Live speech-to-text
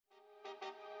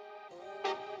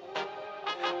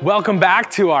Welcome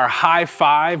back to our High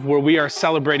Five, where we are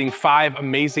celebrating 5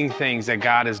 amazing things that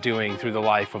God is doing through the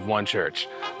life of One Church.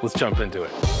 Let's jump into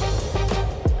it.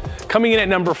 Coming in at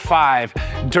number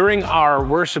 5, during our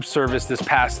worship service this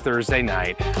past Thursday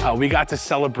night, we got to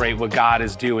celebrate what God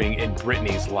is doing in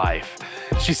Brittany's life.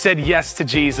 She said yes to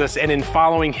Jesus, and in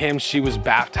following him, she was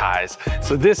baptized.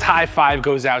 So this high five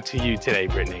goes out to you today,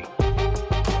 Brittany.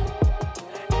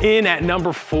 In at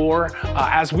number 4,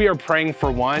 as we are praying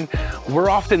for one, we're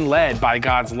often led by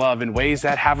God's love in ways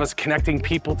that have us connecting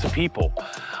people to people.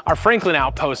 Our Franklin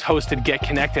Outpost hosted Get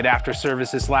Connected after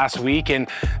services last week, and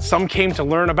some came to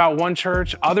learn about One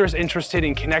Church, others interested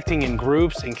in connecting in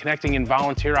groups and connecting in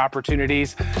volunteer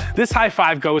opportunities. This high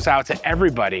five goes out to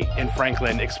everybody in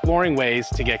Franklin exploring ways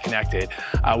to get connected.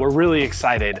 We're really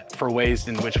excited for ways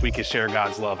in which we can share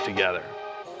God's love together.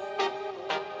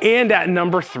 And at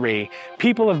number 3,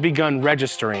 people have begun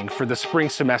registering for the spring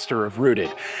semester of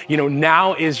Rooted.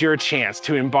 Now is your chance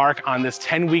to embark on this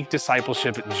 10-week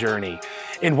discipleship journey.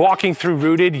 In walking through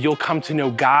Rooted, you'll come to know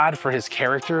God for his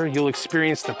character, you'll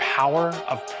experience the power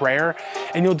of prayer,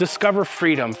 and you'll discover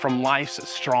freedom from life's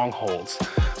strongholds.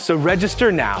 So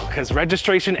register now, because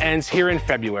registration ends here in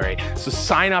February. So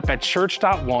sign up at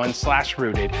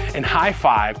church.one/rooted and high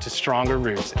five to stronger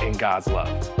roots in God's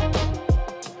love.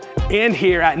 And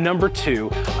here at number 2,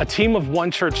 a team of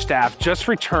One Church staff just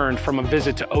returned from a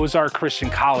visit to Ozark Christian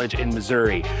College in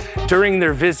Missouri. During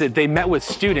their visit, they met with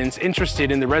students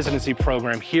interested in the residency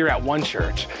program here at One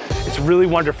Church. It's really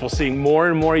wonderful seeing more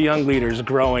and more young leaders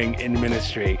growing in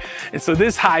ministry. And so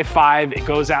this high five, it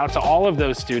goes out to all of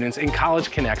those students in College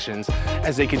Connections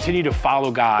as they continue to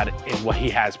follow God in what he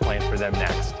has planned for them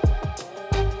next.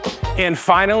 And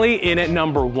finally, in at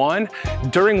number 1,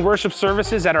 during worship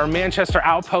services at our Manchester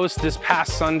Outpost this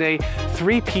past Sunday,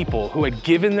 3 people who had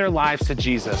given their lives to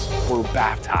Jesus were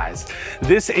baptized.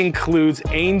 This includes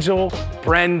Angel,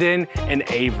 Brendan, and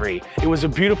Avery. It was a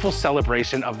beautiful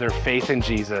celebration of their faith in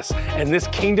Jesus, and this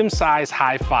kingdom-sized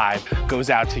high five goes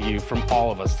out to you from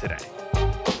all of us today.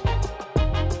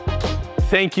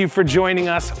 Thank you for joining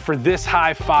us for this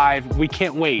high five. We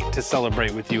can't wait to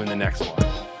celebrate with you in the next one.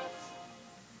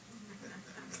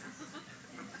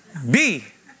 B.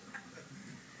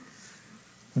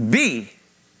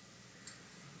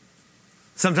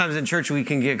 Sometimes in church we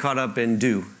can get caught up in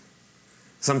do.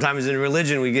 Sometimes in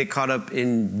religion we get caught up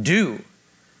in do.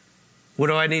 What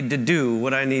do I need to do?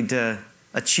 What do I need to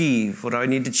achieve? What do I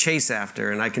need to chase after?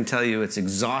 And I can tell you it's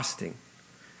exhausting.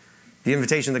 The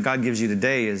invitation that God gives you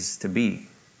today is to be.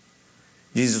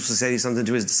 Jesus will say something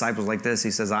to his disciples like this. He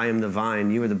says, I am the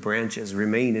vine, you are the branches,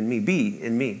 remain in me, be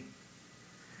in me.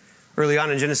 Early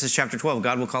on in Genesis chapter 12,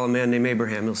 God will call a man named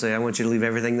Abraham. He'll say, I want you to leave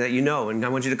everything that you know, and I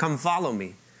want you to come follow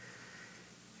me.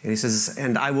 And he says,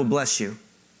 and I will bless you.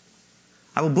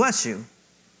 I will bless you.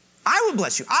 I will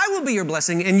bless you. I will be your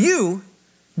blessing, and you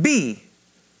be.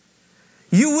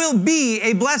 You will be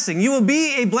a blessing. You will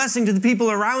be a blessing to the people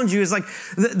around you. It's like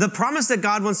the promise that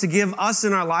God wants to give us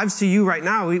in our lives to you right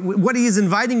now. What he is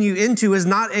inviting you into is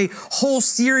not a whole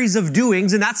series of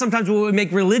doings. And that's sometimes what we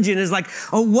make religion is like,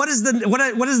 oh, what is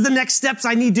the next steps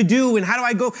I need to do? And how do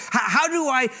I go? How do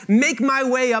I make my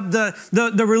way up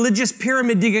the religious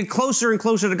pyramid to get closer and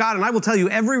closer to God? And I will tell you,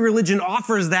 every religion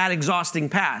offers that exhausting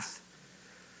path.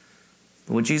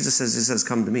 But what Jesus says, he says,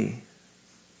 come to me.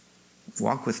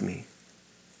 Walk with me.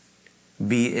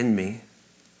 Be in me.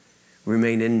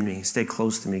 Remain in me. Stay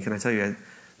close to me. Can I tell you,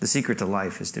 the secret to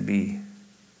life is to be.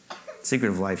 The secret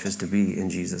of life is to be in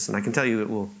Jesus. And I can tell you it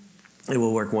will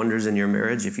work wonders in your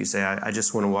marriage if you say, I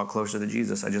just want to walk closer to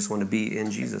Jesus. I just want to be in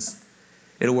Jesus.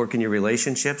 It'll work in your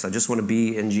relationships. I just want to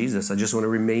be in Jesus. I just want to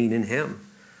remain in him.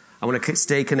 I want to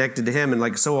stay connected to him. And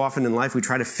like so often in life, we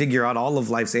try to figure out all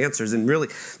of life's answers. And really,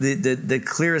 the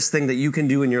clearest thing that you can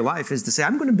do in your life is to say,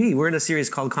 I'm going to be. We're in a series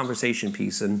called Conversation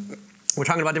Piece. And we're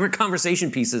talking about different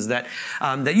conversation pieces that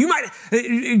you might,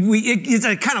 it's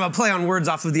a kind of a play on words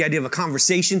off of the idea of a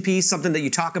conversation piece, something that you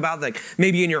talk about, like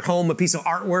maybe in your home, a piece of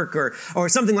artwork or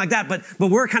something like that. But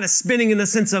we're kind of spinning in the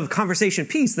sense of conversation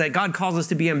piece, that God calls us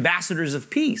to be ambassadors of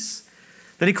peace.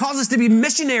 That he calls us to be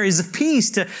missionaries of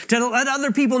peace, to let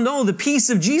other people know the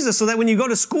peace of Jesus, so that when you go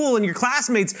to school and your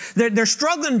classmates, they're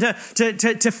struggling to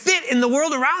fit in the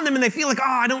world around them, and they feel like,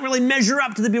 I don't really measure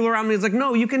up to the people around me. It's like,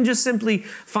 no, you can just simply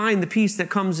find the peace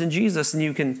that comes in Jesus, and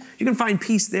you can find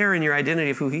peace there in your identity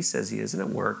of who he says he is. And at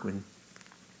work, when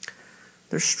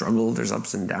there's struggle, there's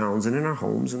ups and downs, and in our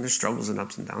homes, and there's struggles and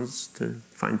ups and downs, to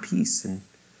find peace and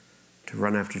to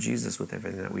run after Jesus with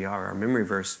everything that we are. Our memory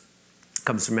verse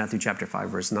comes from Matthew chapter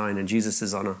 5, verse 9, and Jesus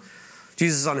is on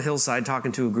Jesus is on a hillside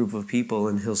talking to a group of people,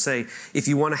 and he'll say, if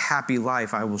you want a happy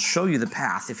life, I will show you the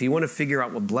path. If you want to figure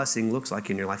out what blessing looks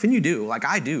like in your life, and you do, like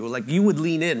I do, like you would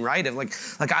lean in, right?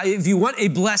 If you want a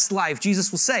blessed life, Jesus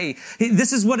will say,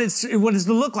 this is what it's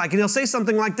to look like. And he'll say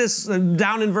something like this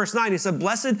down in verse 9. He said,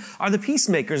 blessed are the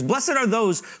peacemakers. Blessed are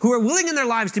those who are willing in their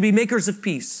lives to be makers of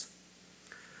peace.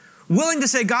 Willing to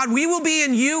say, God, we will be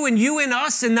in you and you in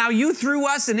us, and now you through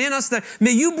us and in us, that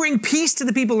may you bring peace to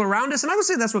the people around us. And I would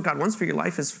say that's what God wants for your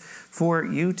life, is for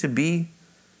you to be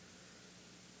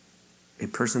a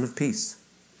person of peace,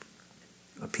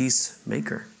 a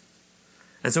peacemaker.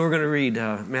 And so we're going to read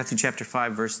Matthew chapter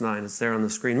 5, verse 9. It's there on the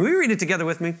screen. Will you read it together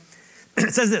with me?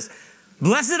 It says this,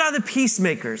 blessed are the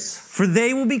peacemakers, for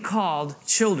they will be called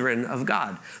children of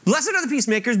God. Blessed are the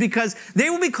peacemakers because they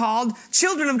will be called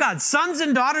children of God, sons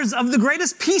and daughters of the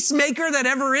greatest peacemaker that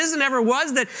ever is and ever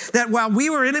was, that while we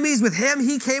were enemies with him,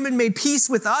 he came and made peace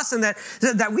with us, and that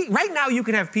we, right now you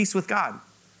can have peace with God.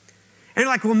 And you're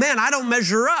like, well, man, I don't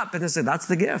measure up. And I said, that's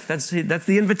the gift. That's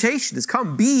the invitation. Is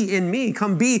come be in me,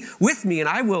 come be with me, and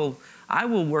I will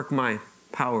work my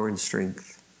power and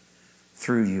strength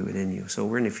through you and in you. So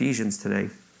we're in Ephesians today.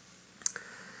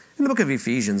 In the book of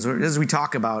Ephesians, as we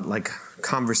talk about like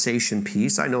conversation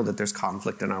peace, I know that there's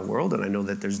conflict in our world, and I know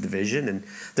that there's division, and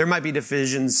there might be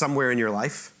division somewhere in your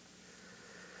life.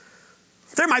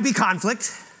 There might be conflict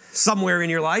somewhere in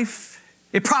your life.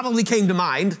 It probably came to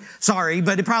mind. Sorry,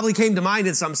 but it probably came to mind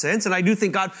in some sense, and I do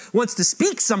think God wants to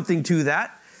speak something to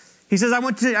that. He says, I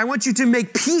want you to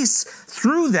make peace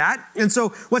through that. And so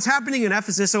what's happening in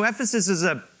Ephesus, so Ephesus is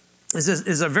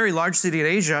a very large city in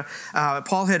Asia.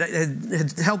 Paul had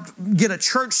helped get a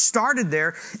church started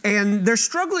there, and they're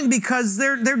struggling because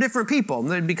they're different people,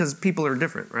 because people are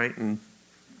different, right? And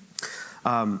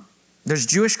there's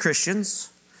Jewish Christians,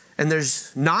 and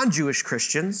there's non-Jewish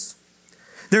Christians.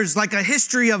 There's like a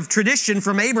history of tradition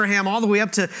from Abraham all the way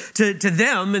up to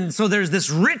them. And so there's this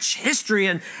rich history.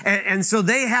 And so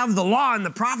they have the law and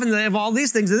the prophet, and they have all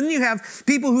these things. And then you have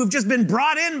people who have just been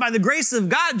brought in by the grace of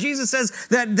God. Jesus says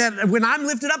that when I'm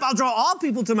lifted up, I'll draw all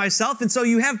people to myself. And so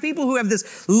you have people who have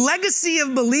this legacy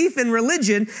of belief in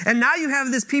religion. And now you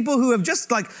have this people who have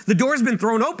just like the door's been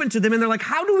thrown open to them. And they're like,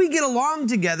 how do we get along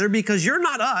together? Because you're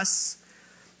not us.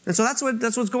 And so that's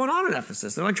what's going on in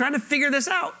Ephesus. They're like trying to figure this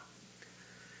out.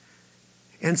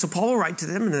 And so Paul will write to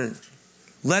them in a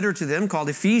letter to them called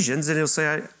Ephesians, and he'll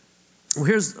say, well,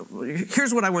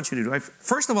 here's what I want you to do.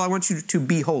 First of all, I want you to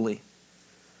be holy.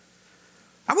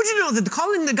 I want you to know that the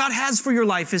calling that God has for your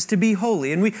life is to be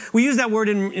holy. And we use that word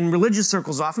in religious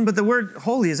circles often, but the word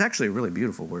holy is actually a really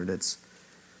beautiful word. It's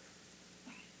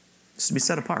to be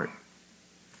set apart.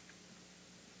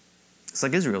 It's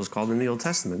like Israel is called in the Old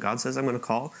Testament. God says, I'm going to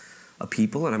call a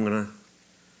people, and I'm going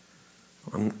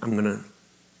to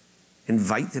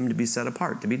invite them to be set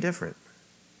apart, to be different.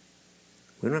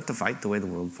 We don't have to fight the way the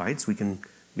world fights. We can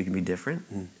be different.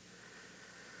 And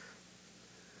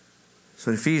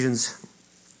so in Ephesians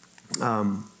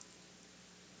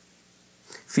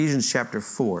chapter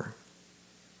 4,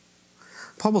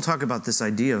 Paul will talk about this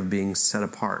idea of being set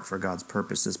apart for God's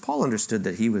purposes. Paul understood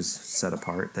that he was set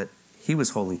apart, that he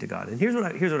was holy to God. And here's what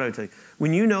I would tell you.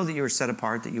 When you know that you are set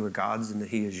apart, that you are God's and that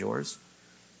he is yours,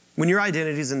 when your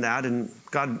identity is in that, and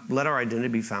God, let our identity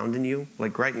be found in you,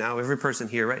 like right now, every person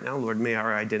here right now, Lord, may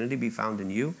our identity be found in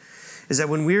you, is that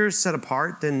when we're set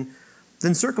apart, then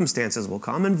circumstances will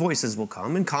come, and voices will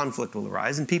come, and conflict will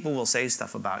arise, and people will say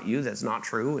stuff about you that's not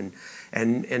true,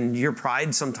 and your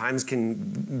pride sometimes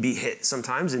can be hit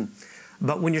sometimes,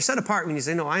 but when you're set apart, when you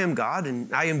say, no, I am God,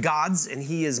 and I am God's, and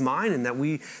he is mine, and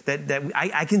that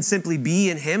I can simply be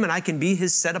in him, and I can be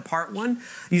his set apart one,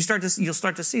 you'll start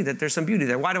to see that there's some beauty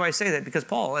there. Why do I say that? Because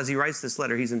Paul, as he writes this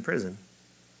letter, he's in prison.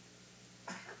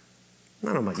 I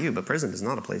don't know about you, but prison is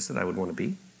not a place that I would want to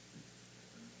be.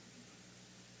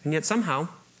 And yet somehow,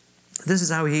 this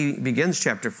is how he begins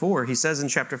chapter 4. He says in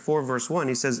chapter 4, verse 1,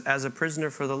 he says, as a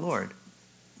prisoner for the Lord.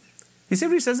 You see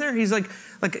what he says there? He's like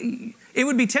it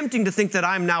would be tempting to think that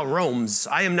I am now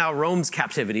Rome's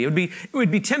captivity. It would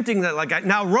be tempting that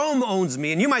now Rome owns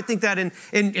me, and you might think that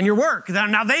in your work, that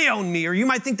now they own me, or you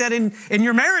might think that in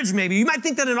your marriage maybe. You might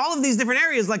think that in all of these different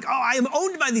areas, I am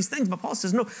owned by these things. But Paul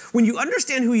says, no, when you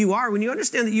understand who you are, when you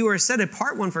understand that you are set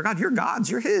apart one for God, you're God's,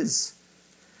 you're his.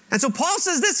 And so Paul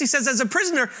says this, he says, as a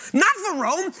prisoner, not for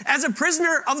Rome, as a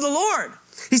prisoner of the Lord.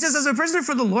 He says, as a prisoner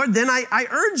for the Lord, then I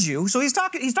urge you. So he's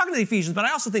talking to the Ephesians, but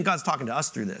I also think God's talking to us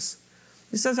through this.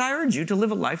 He says, I urge you to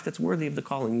live a life that's worthy of the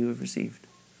calling you have received.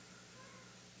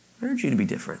 I urge you to be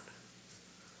different.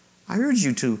 I urge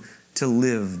you to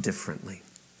live differently.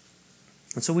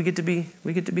 And so we get to be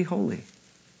holy.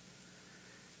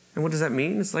 And what does that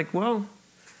mean? It's like, well,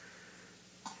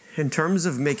 in terms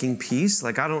of making peace,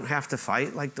 like I don't have to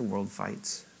fight like the world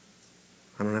fights.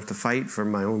 I don't have to fight for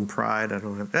my own pride.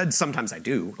 Sometimes I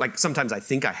do. Like sometimes I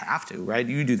think I have to, right?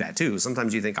 You do that too.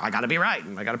 Sometimes you think, I got to be right,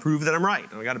 and I got to prove that I'm right,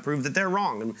 and I got to prove that they're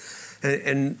wrong.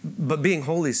 But being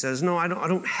holy says, no, I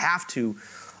don't have to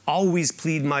always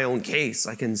plead my own case.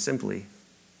 I can simply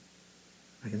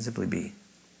be.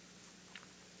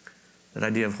 That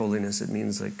idea of holiness, it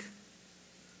means like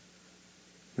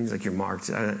you're marked.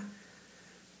 You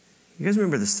guys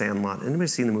remember The Sandlot? Anybody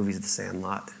seen the movies The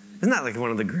Sandlot? Isn't that like one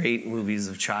of the great movies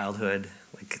of childhood?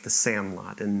 Like The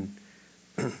Sandlot. And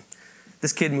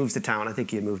this kid moves to town. I think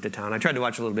he had moved to town. I tried to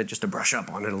watch a little bit just to brush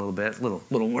up on it a little bit.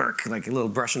 Little work, like a little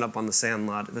brushing up on The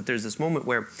Sandlot. But there's this moment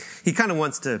where he kind of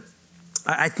wants to,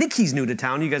 I think he's new to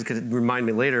town. You guys could remind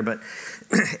me later. But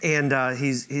and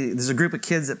there's a group of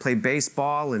kids that play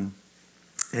baseball, and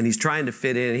he's trying to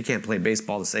fit in. He can't play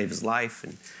baseball to save his life.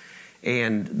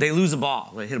 And they lose a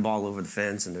ball. They hit a ball over the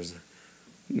fence, and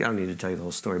I don't need to tell you the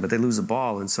whole story, but they lose a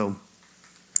ball. And so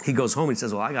he goes home and he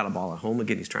says, well, I got a ball at home.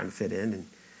 Again, he's trying to fit in, and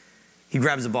he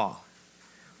grabs a ball.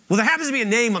 Well, there happens to be a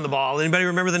name on the ball. Anybody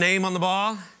remember the name on the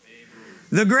ball?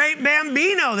 The Great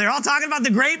Bambino. They're all talking about the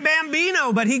Great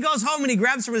Bambino. But he goes home and he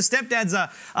grabs from his stepdad's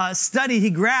study, he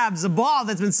grabs a ball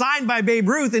that's been signed by Babe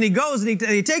Ruth, and he goes and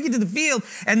they take it to the field,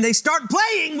 and they start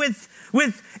playing with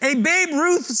a Babe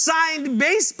Ruth signed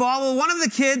baseball. Well, one of the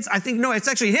kids, I think, no, it's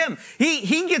actually him.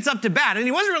 He gets up to bat, and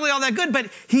he wasn't really all that good, but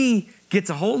he gets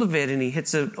a hold of it, and he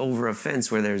hits it over a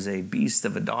fence where there's a beast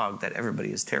of a dog that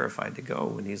everybody is terrified to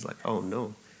go. And he's like, oh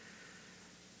no,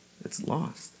 it's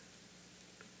lost.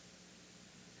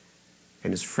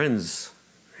 And his friends,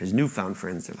 his newfound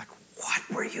friends, they're like, what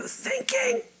were you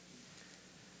thinking?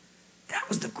 That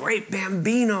was the Great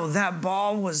Bambino. That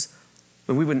ball was,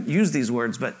 and we wouldn't use these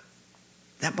words, but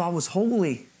that ball was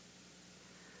holy.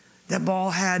 That ball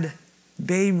had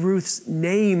Babe Ruth's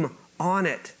name on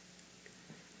it.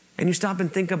 And you stop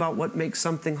and think about what makes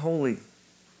something holy.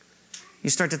 You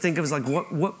start to think of it like,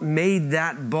 what made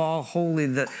that ball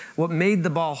holy? What made the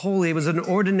ball holy? It was an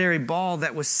ordinary ball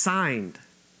that was signed.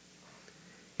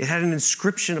 It had an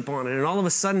inscription upon it. And all of a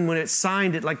sudden, when it's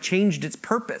signed, it like changed its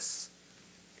purpose.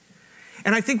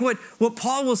 And I think what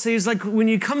Paul will say is like when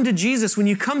you come to Jesus, when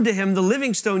you come to him, the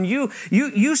living stone,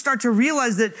 you start to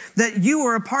realize that you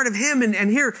are a part of him. And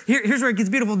here's where it gets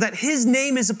beautiful, that his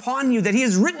name is upon you, that he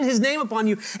has written his name upon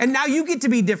you. And now you get to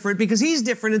be different because he's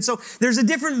different. And so there's a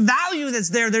different value that's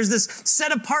there. There's this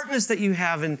set apartness that you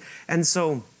have. And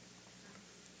so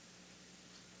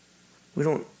we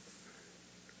don't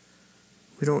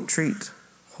treat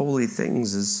holy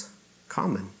things as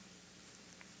common.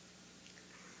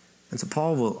 And so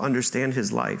Paul will understand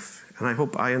his life, and I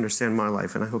hope I understand my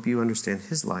life, and I hope you understand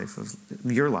his life,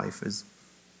 your life is,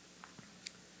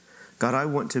 God, I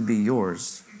want to be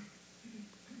yours.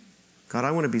 God,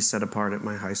 I want to be set apart at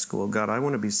my high school. God, I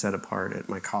want to be set apart at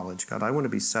my college. God, I want to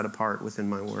be set apart within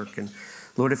my work. And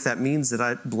Lord, if that means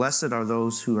that blessed are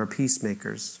those who are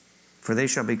peacemakers, for they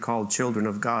shall be called children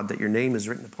of God, that your name is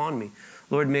written upon me.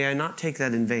 Lord, may I not take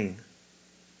that in vain.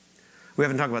 We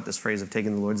haven't talked about this phrase of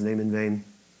taking the Lord's name in vain.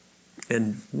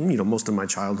 And, most of my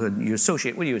childhood, what do you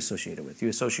associate it with? You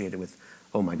associate it with,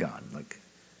 oh my God, like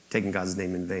taking God's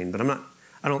name in vain. But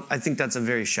I think that's a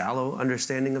very shallow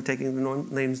understanding of taking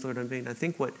the name's Lord in vain. I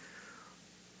think what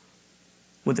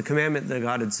the commandment that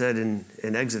God had said in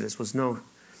Exodus was, no,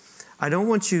 I don't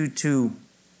want you to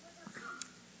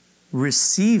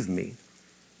receive me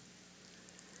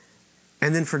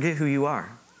and then forget who you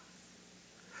are.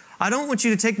 I don't want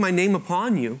you to take my name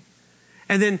upon you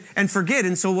and forget.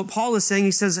 And so what Paul is saying,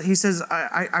 he says,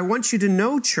 I want you to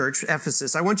know, church,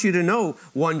 Ephesus. I want you to know,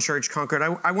 One Church Concord.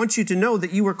 I want you to know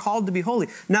that you were called to be holy.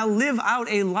 Now live out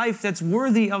a life that's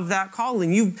worthy of that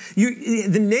calling.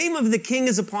 The name of the King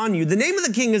is upon you. The name of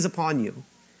the King is upon you.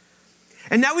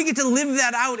 And now we get to live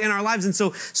that out in our lives. And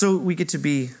so we get to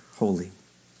be holy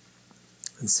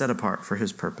and set apart for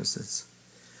his purposes.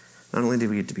 Not only do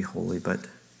we get to be holy, but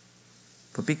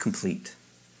be complete.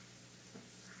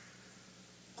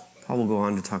 Paul will go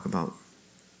on to talk about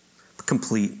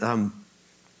complete.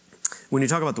 When you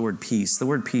talk about the word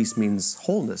peace means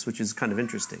wholeness, which is kind of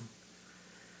interesting.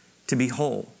 To be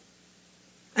whole.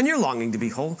 And you're longing to be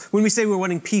whole. When we say we're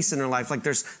wanting peace in our life, like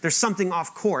there's something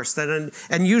off course.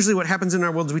 And usually what happens in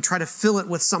our world is we try to fill it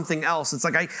with something else. It's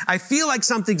like I feel like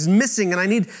something's missing and I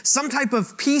need some type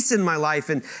of peace in my life.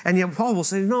 And yet Paul will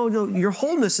say, no, your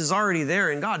wholeness is already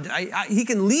there in God. He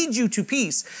can lead you to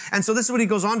peace. And so this is what he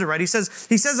goes on to write. He says,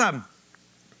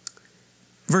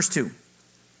 verse 2,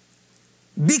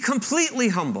 be completely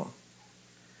humble.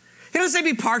 He doesn't say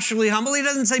be partially humble. He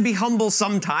doesn't say be humble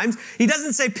sometimes. He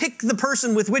doesn't say pick the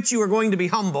person with which you are going to be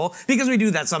humble, because we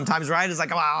do that sometimes, right? It's like,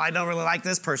 well, I don't really like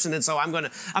this person, and so I'm going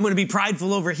to be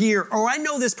prideful over here. Or I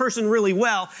know this person really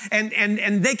well,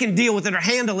 and they can deal with it or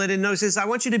handle it. And no, he says, I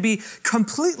want you to be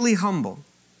completely humble.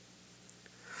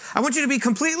 I want you to be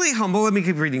completely humble. Let me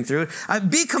keep reading through it.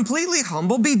 Be completely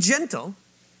humble. Be gentle.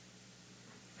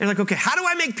 And you're like, okay, how do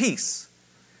I make peace?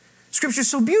 Scripture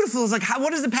is so beautiful. It's like,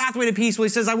 what is the pathway to peace? Well, he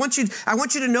says, I want you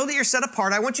to know that you're set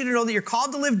apart. I want you to know that you're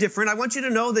called to live different. I want you to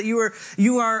know that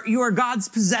you are God's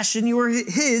possession. You are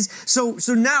his. So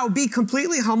now be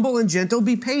completely humble and gentle.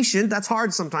 Be patient. That's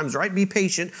hard sometimes, right? Be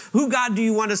patient. Who God do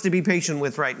you want us to be patient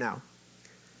with right now?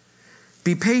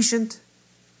 Be patient.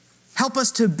 Help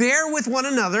us to bear with one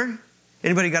another.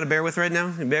 Anybody got to bear with right now?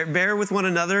 Bear with one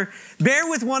another. Bear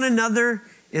with one another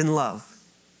in love.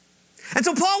 And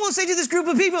so Paul will say to this group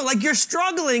of people, like, you're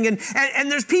struggling, and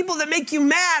there's people that make you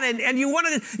mad, and you want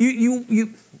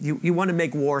to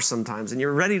make war sometimes, and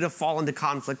you're ready to fall into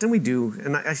conflict, and we do.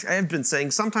 And I have been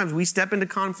saying sometimes we step into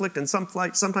conflict, and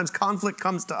sometimes conflict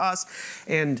comes to us.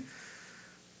 And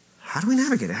how do we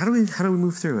navigate it? How do we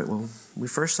move through it? Well, we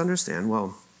first understand,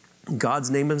 God's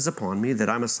name is upon me, that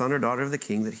I'm a son or daughter of the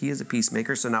King, that he is a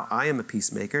peacemaker. So now I am a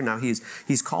peacemaker. Now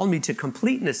he's called me to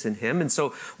completeness in him. And so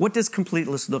what does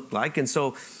completeness look like? And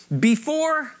so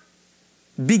before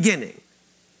beginning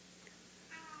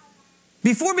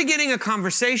a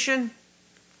conversation,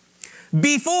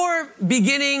 before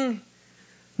beginning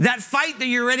that fight that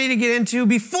you're ready to get into,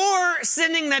 before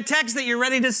sending that text that you're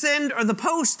ready to send, or the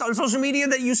post on social media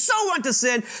that you so want to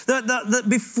send,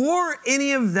 before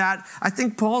any of that, I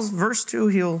think Paul's verse 2,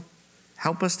 he'll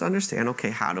help us to understand,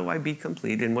 okay, how do I be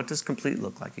complete? And what does complete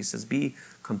look like? He says, be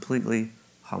completely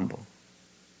humble.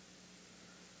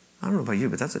 I don't know about you,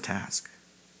 but that's a task.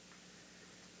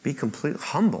 Be completely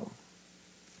humble.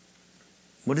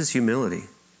 What is humility?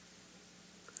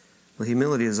 Well,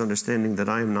 humility is understanding that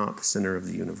I am not the center of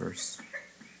the universe.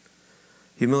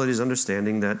 Humility is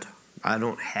understanding that I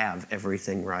don't have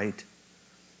everything right.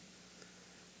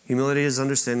 Humility is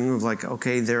understanding of, like,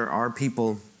 okay, there are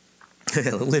people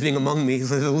living among me,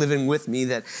 living with me,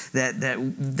 that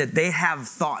they have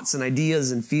thoughts and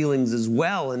ideas and feelings as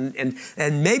well. And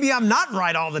maybe I'm not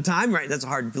right all the time, right? That's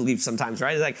hard to believe sometimes,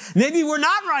 right? It's like, maybe we're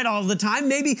not right all the time.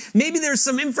 Maybe there's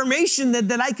some information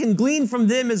that I can glean from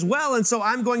them as well. And so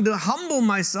I'm going to humble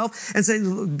myself and say,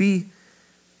 be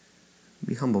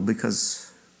humble,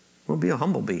 because, well, be a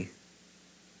humble bee.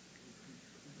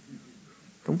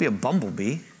 Don't be a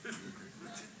bumblebee.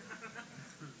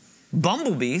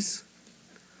 Bumblebees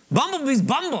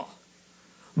bumble.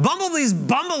 Bumblebees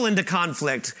bumble into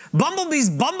conflict. Bumblebees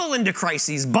bumble into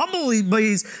crises.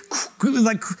 Bumblebees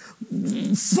like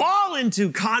fall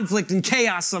into conflict and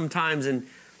chaos sometimes. And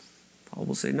Paul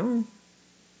will say, no.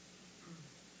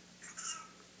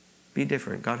 Be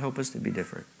different. God help us to be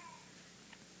different.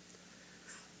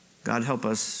 God help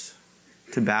us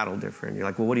to battle different. You're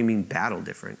like, well, what do you mean battle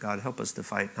different? God help us to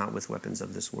fight not with weapons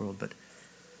of this world, but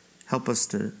help us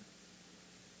to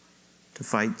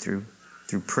fight through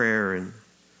prayer, and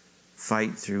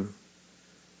fight through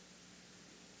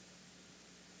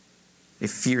a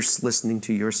fierce listening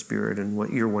to your spirit and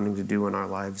what you're wanting to do in our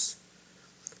lives.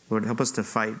 Lord, help us to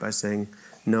fight by saying,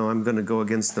 no, I'm going to go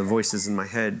against the voices in my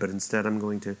head, but instead I'm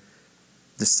going to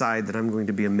decide that I'm going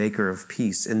to be a maker of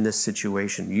peace in this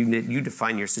situation. You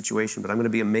define your situation, but I'm going to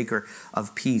be a maker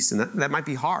of peace. And that might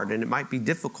be hard, and it might be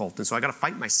difficult. And so I got to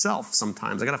fight myself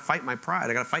sometimes. I got to fight my pride.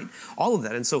 I got to fight all of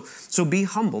that. And so be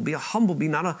humble. Be a humble bee,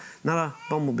 not a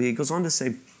bumblebee. It goes on to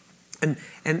say, and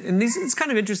these, it's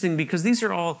kind of interesting, because these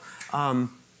are all,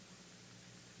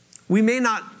 we may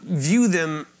not view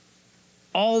them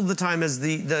all the time as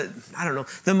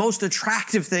the most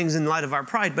attractive things in light of our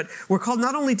pride, but we're called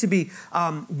not only to be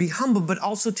humble, but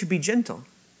also to be gentle.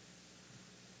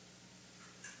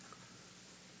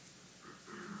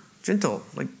 Gentle,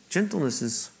 like gentleness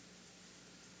is,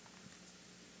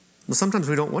 well, sometimes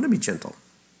we don't want to be gentle.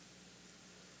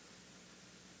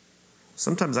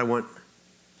 Sometimes I want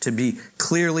to be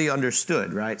clearly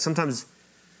understood, right? Sometimes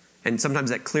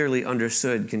that clearly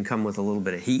understood can come with a little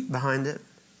bit of heat behind it.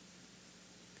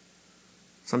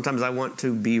 Sometimes I want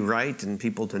to be right and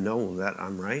people to know that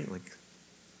I'm right.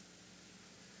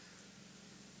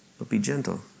 But be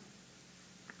gentle.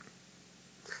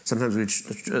 Sometimes we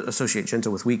associate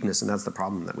gentle with weakness, and that's the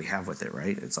problem that we have with it,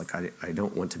 right? It's like, I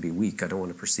don't want to be weak. I don't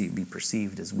want to be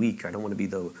perceived as weak. I don't want to be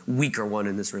the weaker one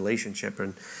in this relationship.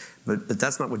 But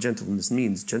that's not what gentleness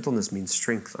means. Gentleness means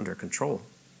strength under control.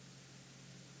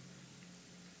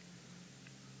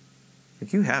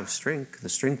 Like, you have strength. The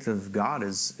strength of God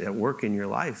is at work in your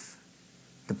life.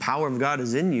 The power of God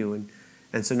is in you.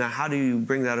 And so now how do you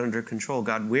bring that under control?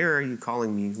 God, where are you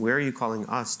calling me? Where are you calling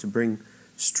us to bring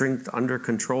strength under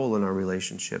control in our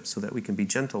relationships so that we can be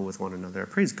gentle with one another? I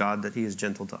praise God that he is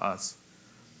gentle to us.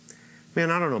 Man,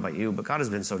 I don't know about you, but God has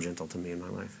been so gentle to me in my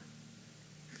life.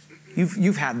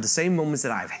 You've had the same moments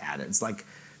that I've had. It's like,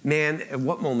 man, at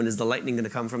what moment is the lightning going to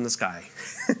come from the sky?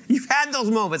 You've had those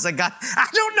moments like, God, I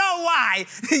don't know why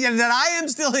that I am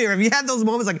still here. Have you had those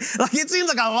moments like it seems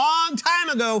like a long time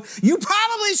ago, you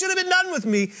probably should have been done with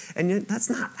me. And yet, that's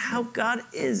not how God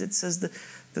is. It says that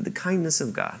the kindness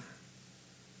of God.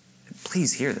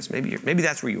 Please hear this. Maybe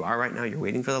that's where you are right now. You're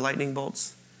waiting for the lightning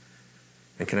bolts.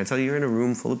 And can I tell you, you're in a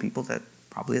room full of people that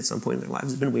probably at some point in their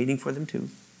lives have been waiting for them too.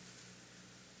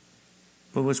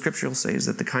 But what Scripture will say is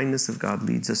that the kindness of God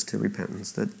leads us to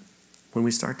repentance. That when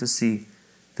we start to see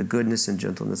the goodness and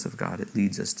gentleness of God, it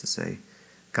leads us to say,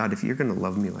 God, if you're going to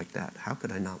love me like that, how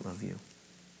could I not love you?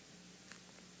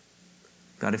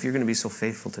 God, if you're going to be so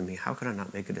faithful to me, how could I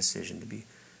not make a decision to be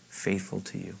faithful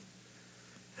to you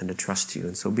and to trust you?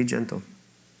 And so be gentle.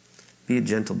 Be a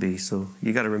gentle bee. So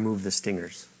you got to remove the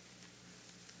stingers.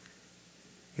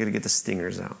 You got to get the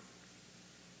stingers out.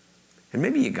 And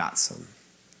maybe you got some.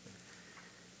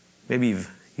 Maybe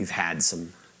you've had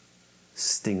some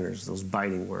stingers, those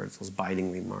biting words, those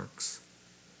biting remarks.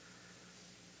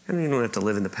 And you don't have to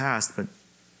live in the past, but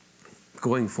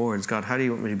going forward, God, how do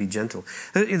you want me to be gentle?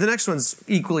 The next one's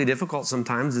equally difficult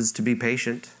sometimes, is to be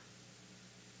patient.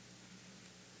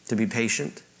 To be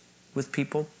patient with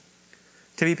people.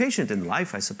 To be patient in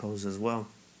life, I suppose, as well.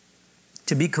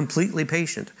 To be completely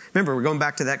patient. Remember, we're going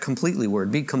back to that completely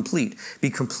word. Be complete. Be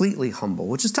completely humble,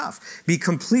 which is tough. Be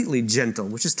completely gentle,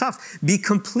 which is tough. Be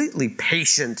completely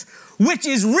patient, which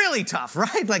is really tough,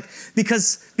 right? Like,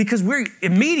 because we're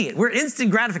immediate. We're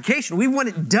instant gratification. We want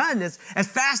it done as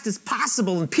fast as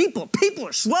possible. And people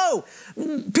are slow.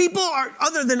 People are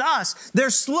other than us. They're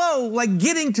slow, like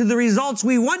getting to the results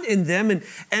we want in them.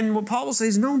 And what Paul will say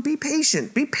is, no, be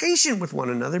patient. Be patient with one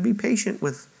another. Be patient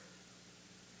with,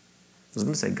 I was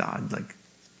going to say God,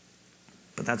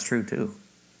 but that's true too.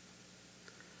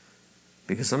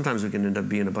 Because sometimes we can end up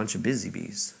being a bunch of busy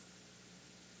bees.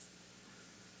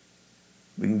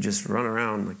 We can just run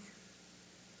around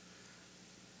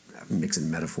I'm mixing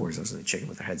metaphors. I was like chicken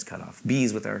with their heads cut off.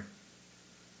 Bees with their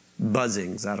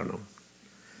buzzings. I don't know.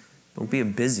 Don't be a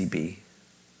busy bee.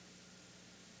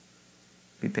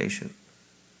 Be patient.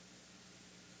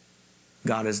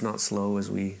 God is not slow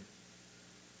as we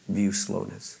view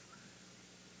slowness.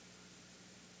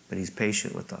 But he's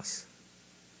patient with us,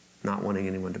 not wanting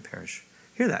anyone to perish.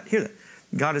 Hear that.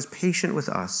 God is patient with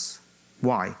us.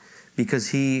 Why? Because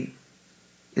he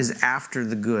is after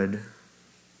the good,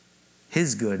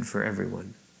 his good for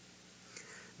everyone.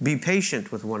 Be patient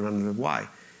with one another. Why?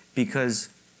 Because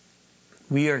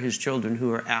we are his children who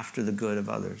are after the good of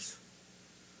others.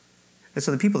 And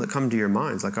so the people that come to your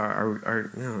minds, I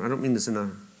don't mean this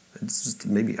it's just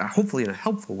maybe, hopefully in a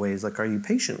helpful way, is are you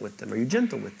patient with them? Are you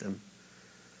gentle with them?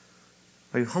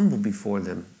 Are you humble before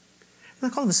them?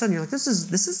 And all of a sudden you're like, this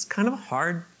is kind of a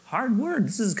hard word.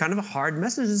 This is kind of a hard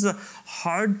message. This is a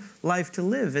hard life to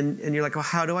live. And you're like, well,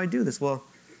 how do I do this? Well,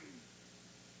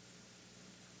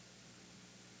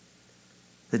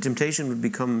 the temptation would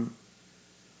become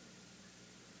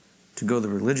to go the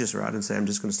religious route and say, I'm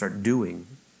just going to start doing.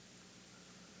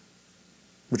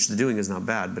 Which the doing is not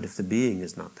bad, but if the being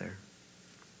is not there,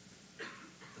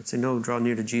 let's say, no, draw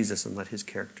near to Jesus and let his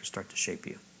character start to shape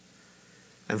you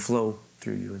and flow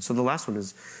through you. And so the last one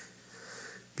is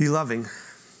be loving,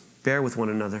 bear with one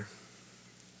another.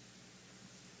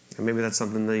 And maybe that's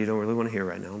something that you don't really want to hear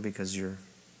right now because you've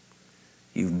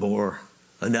bore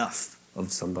enough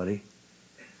of somebody.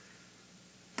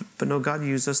 But no, God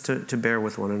used us to bear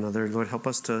with one another. Lord, help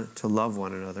us to love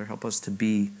one another. Help us to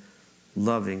be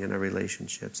loving in our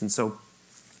relationships. And so,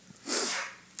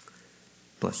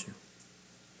 bless you.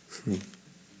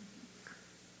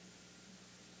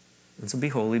 And so be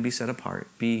holy, be set apart,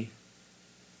 be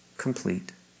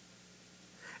complete.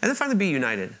 And then finally, be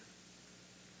united.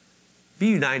 Be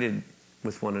united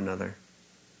with one another.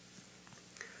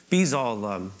 Bees are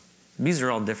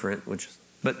all different,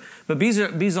 but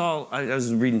bees all, I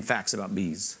was reading facts about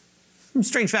bees. Some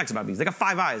strange facts about bees. They got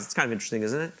 5 eyes. It's kind of interesting,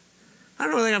 isn't it? I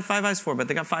don't know what they got 5 eyes for, but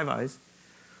they got 5 eyes.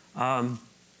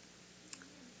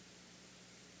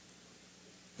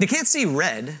 They can't see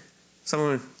red.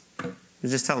 Someone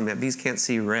was just telling me that bees can't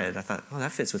see red. I thought, oh,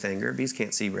 that fits with anger. Bees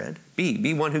can't see red.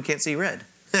 Be one who can't see red.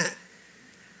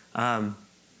 The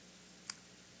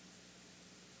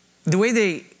way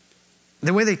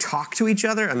they talk to each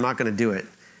other, I'm not going to do it.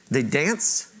 They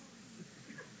dance.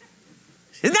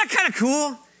 Isn't that kind of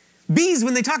cool? bees,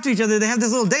 when they talk to each other, they have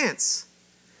this little dance.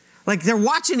 Like they're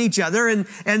watching each other and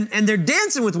they're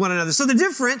dancing with one another. So they're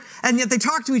different, and yet they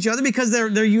talk to each other because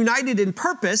they're united in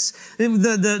purpose.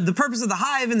 The purpose of the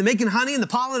hive and the making honey and the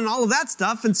pollen and all of that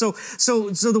stuff. And so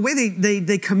the way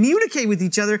they communicate with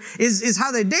each other is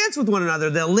how they dance with one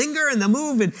another. They'll linger and they'll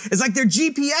move, and it's like their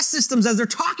GPS systems as they're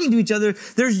talking to each other.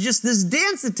 There's just this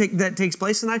dance that takes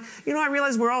place. And I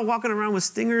realize we're all walking around with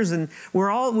stingers, and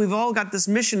we've all got this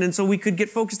mission, and so we could get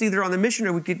focused either on the mission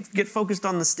or we could get focused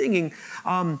on the stinging.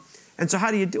 And so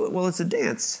how do you do it? Well, it's a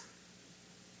dance.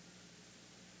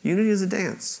 Unity is a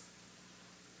dance.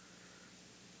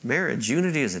 Marriage,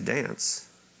 unity is a dance.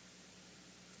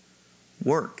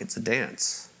 Work, it's a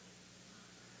dance.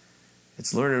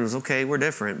 It's learning, it's okay, we're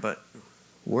different, but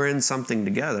we're in something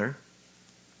together.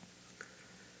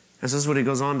 And this is what he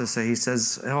goes on to say. He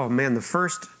says, oh man, the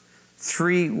first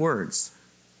 3 words.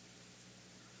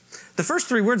 The first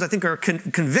 3 words, I think, are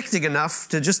convicting enough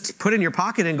to just put in your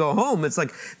pocket and go home. It's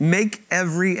like, make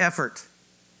every effort.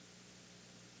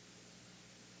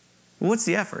 Well, what's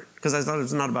the effort? Because I thought it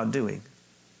was not about doing.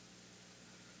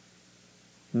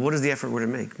 What is the effort we're to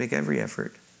make? Make every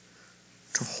effort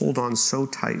to hold on so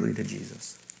tightly to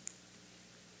Jesus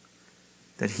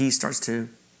that he starts to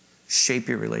shape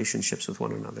your relationships with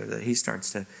one another, that he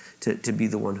starts to be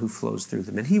the one who flows through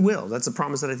them. And he will. That's a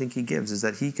promise that I think he gives, is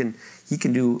that he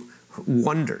can do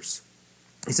wonders.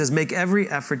 He says, make every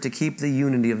effort to keep the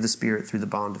unity of the Spirit through the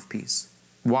bond of peace.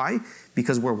 Why?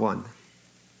 Because we're one.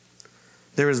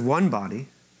 There is one body,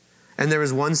 and there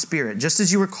is one Spirit. Just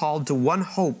as you were called to one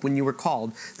hope when you were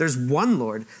called, there's one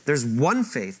Lord, there's one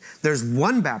faith, there's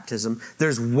one baptism,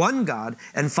 there's one God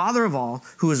and Father of all,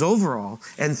 who is over all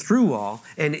and through all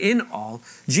and in all.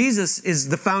 Jesus is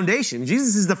the foundation.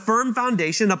 Jesus is the firm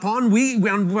foundation upon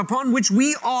which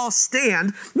we all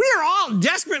stand. We are all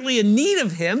desperately in need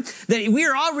of him, that we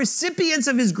are all recipients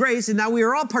of his grace, and now we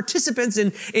are all participants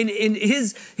in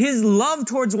his love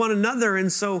towards one another.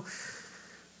 And so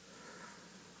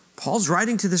Paul's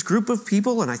writing to this group of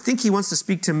people, and I think he wants to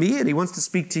speak to me and he wants to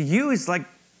speak to you. He's like,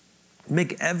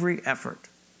 make every effort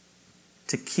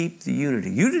to keep the unity.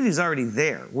 Unity is already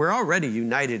there. We're already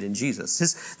united in Jesus.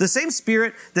 The same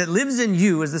Spirit that lives in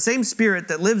you is the same Spirit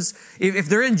that lives, if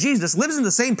they're in Jesus, lives in the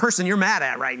same person you're mad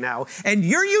at right now. And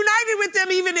you're united with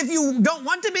them even if you don't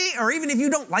want to be, or even if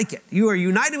you don't like it. You are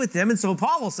united with them. And so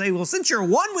Paul will say, well, since you're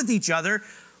one with each other,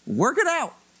 work it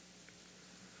out.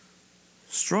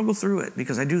 Struggle through it,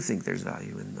 because I do think there's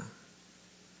value in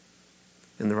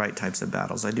the right types of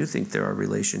battles. I do think there are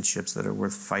relationships that are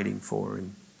worth fighting for,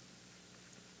 and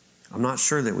I'm not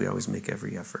sure that we always make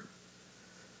every effort.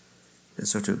 And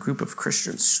so to a group of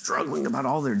Christians struggling about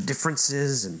all their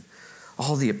differences and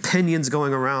all the opinions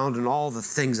going around and all the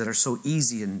things that are so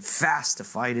easy and fast to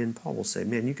fight in, Paul will say,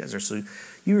 man,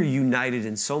 you're united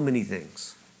in so many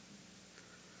things.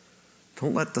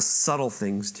 Don't let the subtle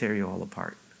things tear you all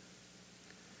apart.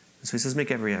 And so he says, make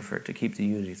every effort to keep the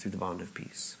unity through the bond of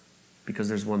peace. Because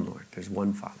there's one Lord, there's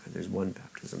one Father, there's one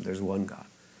baptism, there's one God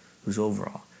who's over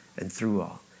all and through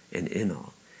all and in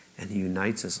all. And he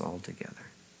unites us all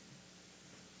together.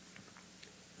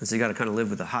 And so you got to kind of live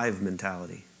with a hive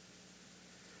mentality.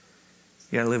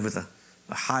 You got to live with a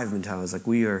hive mentality. It's like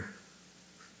we are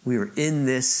in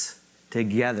this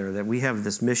together, that we have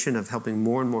this mission of helping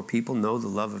more and more people know the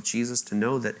love of Jesus, to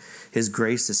know that his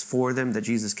grace is for them, that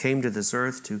Jesus came to this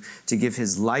earth to give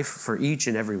his life for each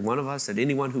and every one of us, that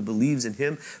anyone who believes in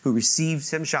him, who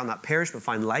receives him, shall not perish but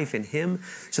find life in him,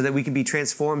 so that we can be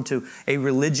transformed to a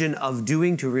religion of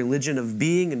doing, to a religion of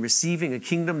being, and receiving a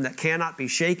kingdom that cannot be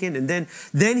shaken. And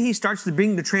then he starts to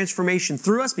bring the transformation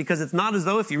through us, because it's not as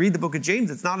though, if you read the book of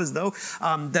James, it's not as though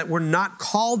that we're not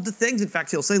called to things. In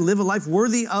fact, he'll say, live a life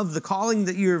worthy of the calling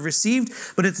that you have received,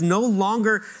 but it's no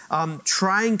longer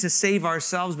trying to save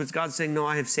ourselves, but it's God saying, no,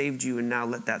 I have saved you, and now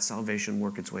let that salvation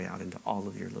work its way out into all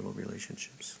of your little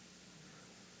relationships.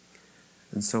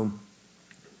 And so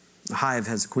the hive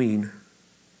has a queen.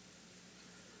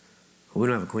 Well, we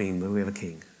don't have a queen, but we have a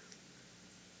king.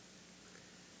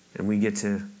 And we get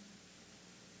to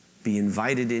be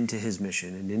invited into his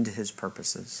mission and into his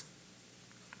purposes.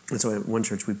 And so at one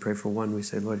church, we pray for one. We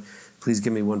say, Lord, please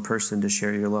give me one person to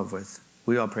share your love with.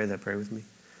 Will you all pray that prayer with me?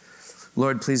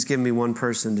 Lord, please give me one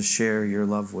person to share your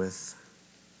love with.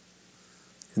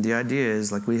 And the idea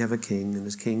is, like, we have a king, and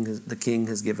the king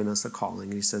has given us a calling.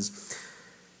 And he says,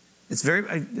 it's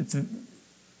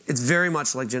very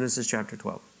much like Genesis chapter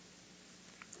 12.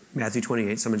 Matthew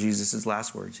 28, some of Jesus'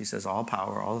 last words. He says, all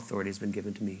power, all authority has been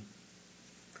given to me.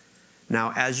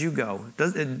 Now, as you go,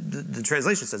 the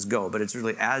translation says go, but it's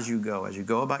really as you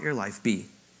go about your life,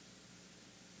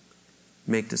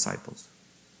 make disciples.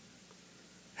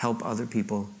 help other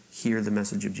people hear the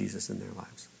message of Jesus in their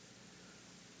lives.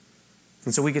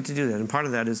 And so we get to do that. And part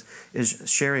of that is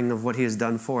sharing of what he has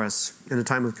done for us. In a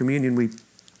time of communion, we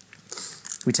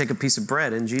take a piece of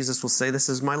bread, and Jesus will say, this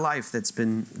is my life that's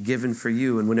been given for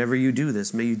you. And whenever you do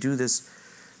this, may you do this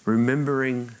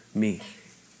remembering me.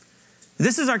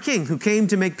 This is our King who came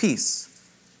to make peace.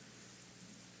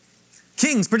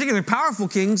 Kings, particularly powerful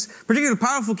kings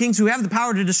who have the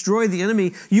power to destroy the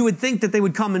enemy, you would think that they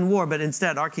would come in war, but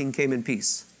instead our King came in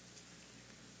peace.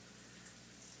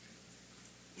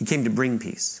 He came to bring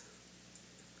peace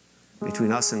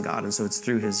between us and God. And so it's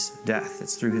through his death,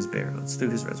 it's through his burial, it's through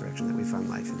his resurrection that we find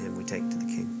life in him. We take to the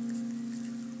King.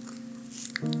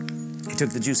 He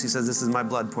took the juice. He says, this is my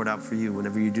blood poured out for you.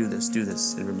 Whenever you do this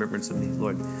in remembrance of me.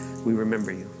 Lord, we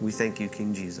remember you. We thank you,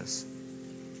 King Jesus.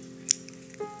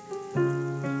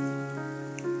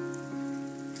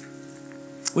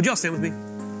 Would you all stand with me?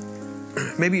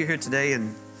 Maybe you're here today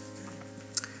and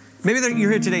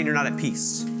you're here today and you're not at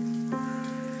peace.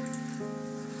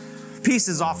 Peace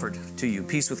is offered to you.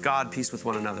 Peace with God, peace with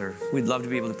one another. We'd love to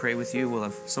be able to pray with you. We'll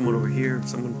have someone over here,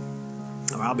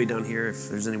 or I'll be down here. If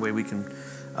there's any way we can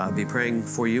be praying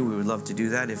for you, we would love to do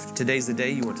that. If today's the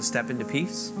day you want to step into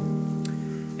peace,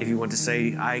 if you want to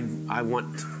say, I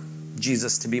want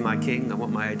Jesus to be my King, I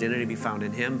want my identity to be found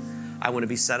in him, I want to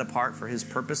be set apart for his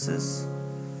purposes.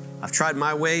 I've tried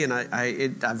my way and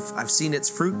I've seen its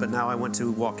fruit, but now I want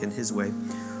to walk in his way.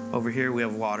 Over here we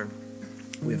have water,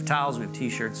 we have towels, we have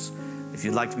t-shirts. If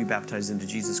you'd like to be baptized into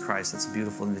Jesus Christ, that's a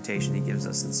beautiful invitation he gives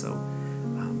us. And so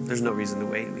there's no reason to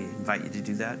wait. We invite you to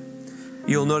do that.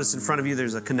 You'll notice in front of you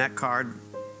there's a Connect card.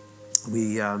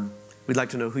 We'd like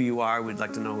to know who you are. We'd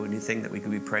like to know anything that we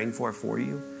could be praying for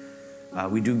you.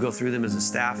 We do go through them as a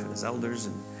staff and as elders,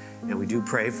 and we do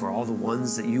pray for all the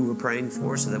ones that you were praying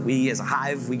for, so that we as a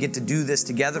hive, we get to do this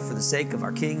together for the sake of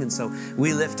our King. And so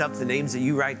we lift up the names that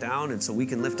you write down, and so we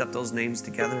can lift up those names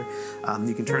together.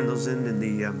 You can turn those in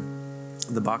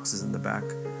the boxes in the back.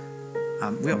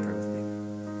 We all pray with me.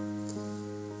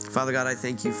 Father God, I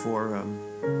thank you for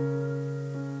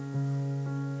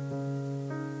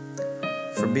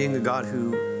being a God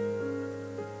who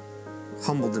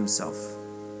humbled himself,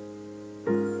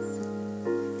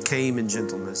 came in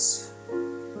gentleness,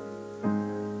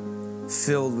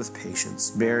 filled with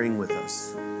patience, bearing with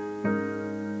us.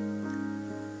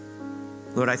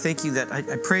 Lord, I thank you that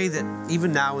I pray that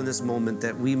even now in this moment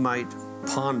that we might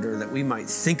ponder, that we might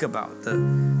think about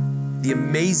the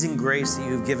amazing grace that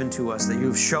you have given to us, that you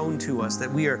have shown to us,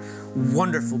 that we are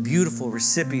wonderful, beautiful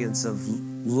recipients of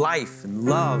life and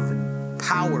love and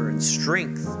power and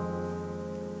strength.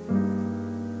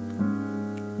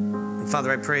 And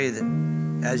Father, I pray that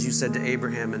as you said to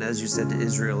Abraham and as you said to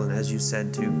Israel and as you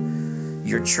said to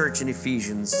your church in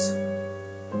Ephesians,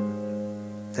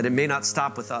 that it may not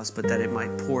stop with us, but that it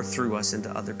might pour through us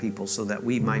into other people, so that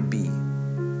we might be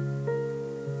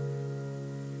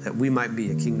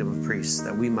a kingdom of priests,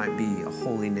 that we might be a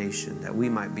holy nation, that we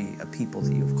might be a people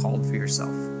that you have called for yourself.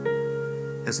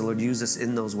 And so, Lord, use us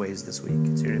in those ways this week.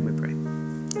 In your name we pray.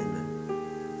 Amen.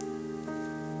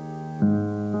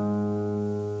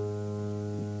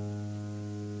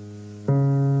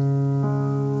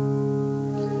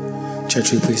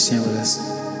 Church, will you please stand with us?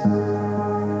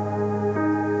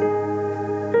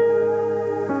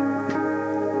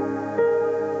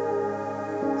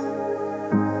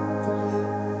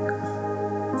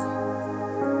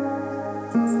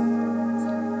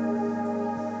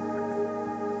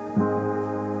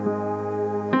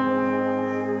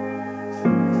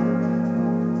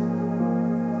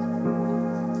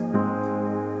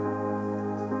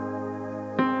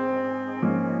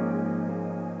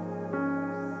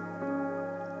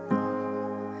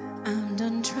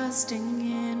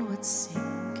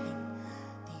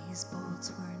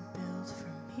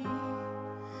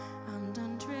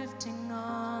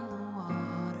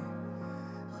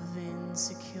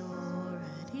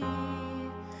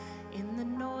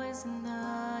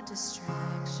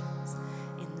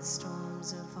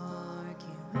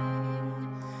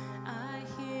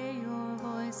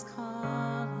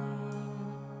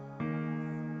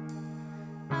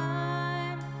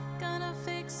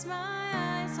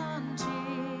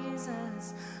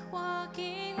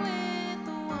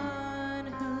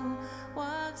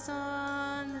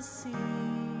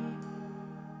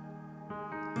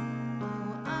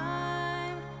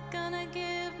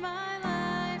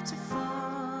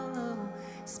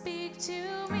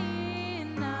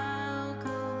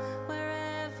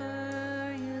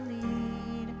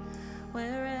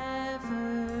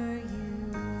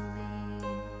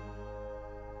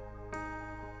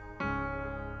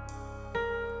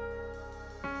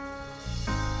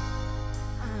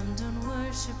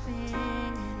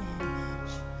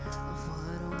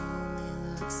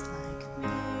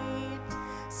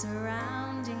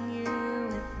 surrounding you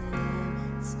with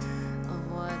limits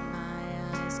of what my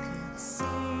eyes could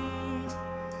see.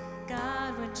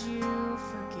 God, would you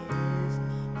forgive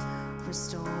me?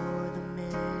 Restore the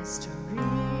mystery.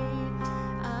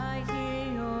 I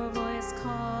hear your voice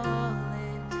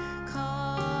calling,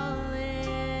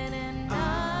 calling, and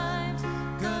I'm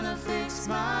gonna fix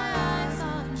my eyes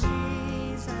on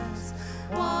Jesus,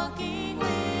 walking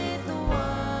with the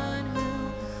one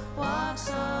who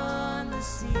walks on the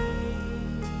sea.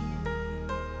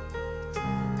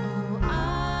 Oh,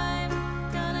 I'm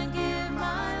gonna give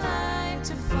my life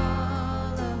to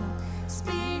follow.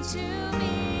 Speak to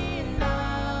me and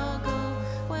I'll go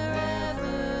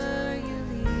wherever you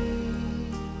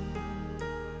lead.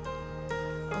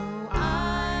 Oh,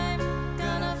 I'm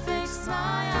gonna fix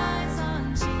my eyes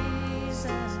on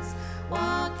Jesus,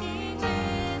 walking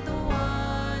with the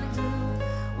one who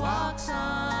walks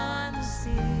on the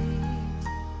sea.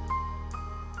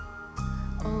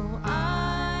 Oh,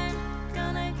 I'm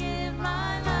gonna give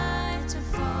my life to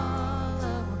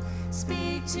follow.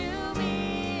 Speak to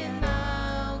me and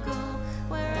I'll go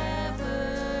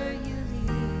wherever you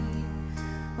lead,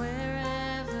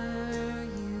 wherever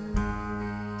you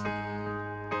lead.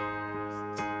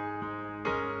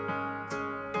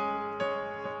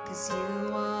 'Cause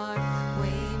you are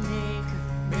waymaker,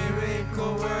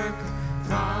 miracle worker,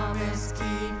 promise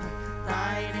keeper,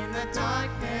 light in the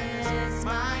darkness,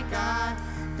 my God,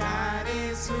 that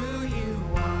is who you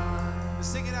are.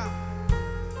 Sing it out.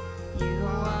 You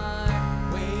are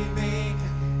waymaker,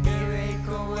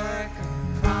 miracle worker,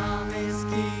 promise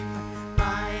keeper,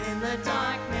 light in the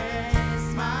darkness,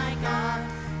 my God,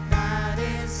 that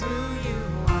is who you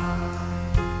are.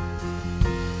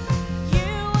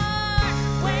 You are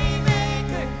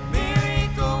waymaker,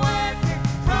 miracle worker,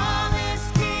 promise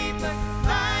keeper,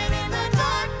 light in the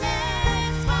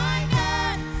darkness, my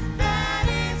God, that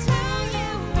is who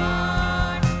you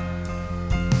are.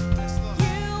 Yes, Lord.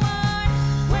 You are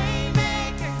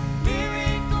waymaker,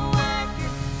 miracle worker,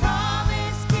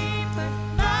 promise keeper,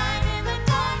 light in the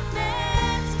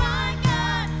darkness, my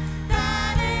God,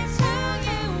 that is who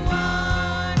you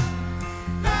are.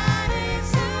 That is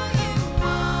who you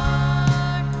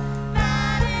are.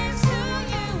 That is who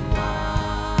you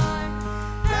are.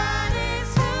 That is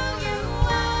who you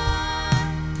are.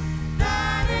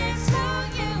 That is who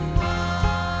you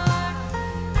are.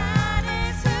 That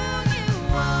is who you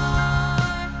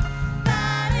are.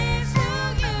 That is who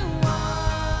you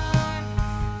are.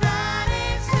 That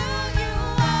is who you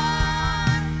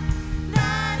are.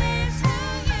 That is who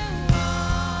you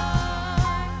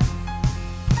are.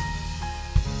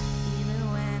 Even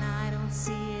when I don't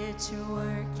see it, you're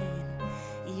working.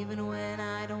 Even when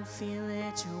I don't feel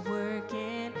it, you're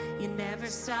working. You never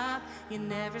stop, you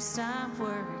never stop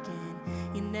working.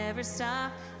 You never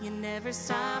stop, you never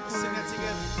stop Sing that working.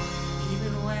 together.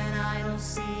 Even when I don't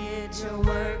see it, you're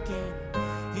working.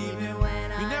 Even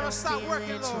when You I never don't stop feel working,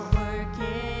 it, Lord. you're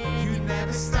working. You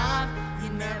never stop, you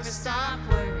never stop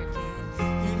working.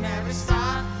 You never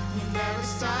stop, you never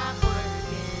stop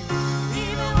working.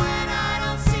 Even when I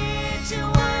don't see it,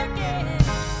 you're working.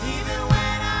 Even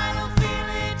when I don't feel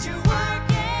it, you're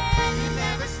working. You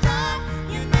never stop,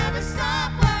 you never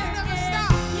stop working.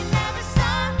 You never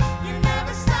stop, you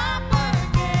never stop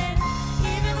working.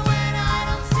 Even when I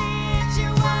don't see it,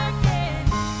 you're working.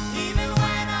 Even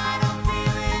when I don't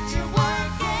feel it, you're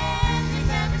working. You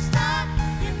never stop,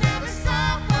 you never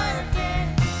stop working.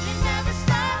 You never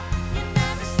stop, you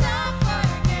never stop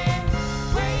working.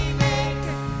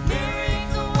 Waymaker,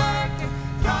 miracle worker,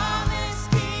 promise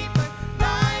keeper,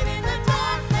 light in the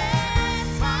darkness,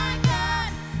 my God,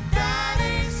 that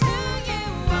is who you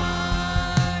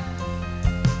are.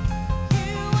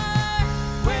 You are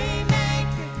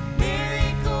waymaker,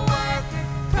 miracle worker,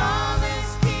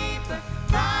 promise keeper,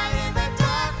 light in the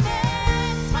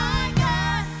darkness, my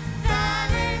God, that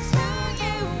is who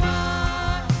you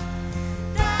are.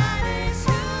 That is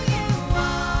who you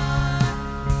are.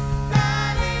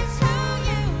 That is who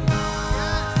you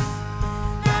are.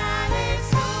 That is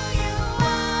who you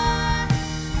are.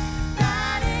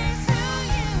 That is who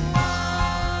you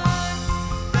are.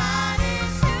 That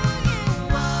is who you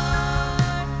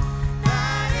are.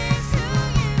 That is who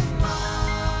you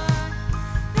are.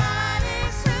 That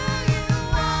is who you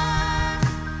are.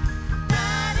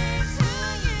 That is who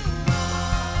you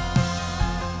are.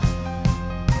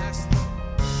 Yes, Lord.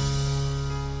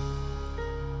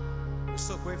 We're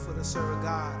so grateful to serve a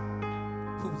God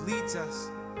who leads us,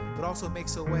 but also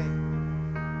makes a way.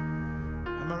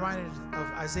 I'm reminded of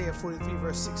Isaiah 43,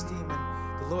 verse 16, when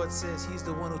the Lord says He's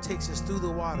the one who takes us through the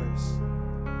waters,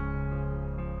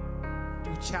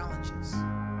 through challenges.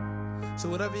 So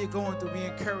whatever you're going through, we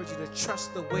encourage you to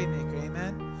trust the Waymaker,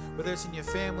 amen? Whether it's in your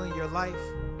family, your life,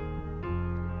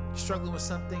 you're struggling with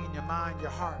something in your mind, your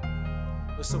heart,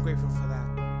 we're so grateful for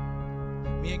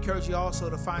that. We encourage you also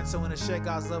to find someone to share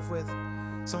God's love with,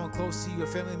 someone close to you, a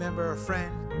family member, a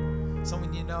friend,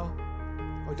 someone you know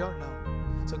or don't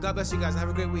know. So God bless you guys. Have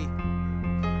a great week.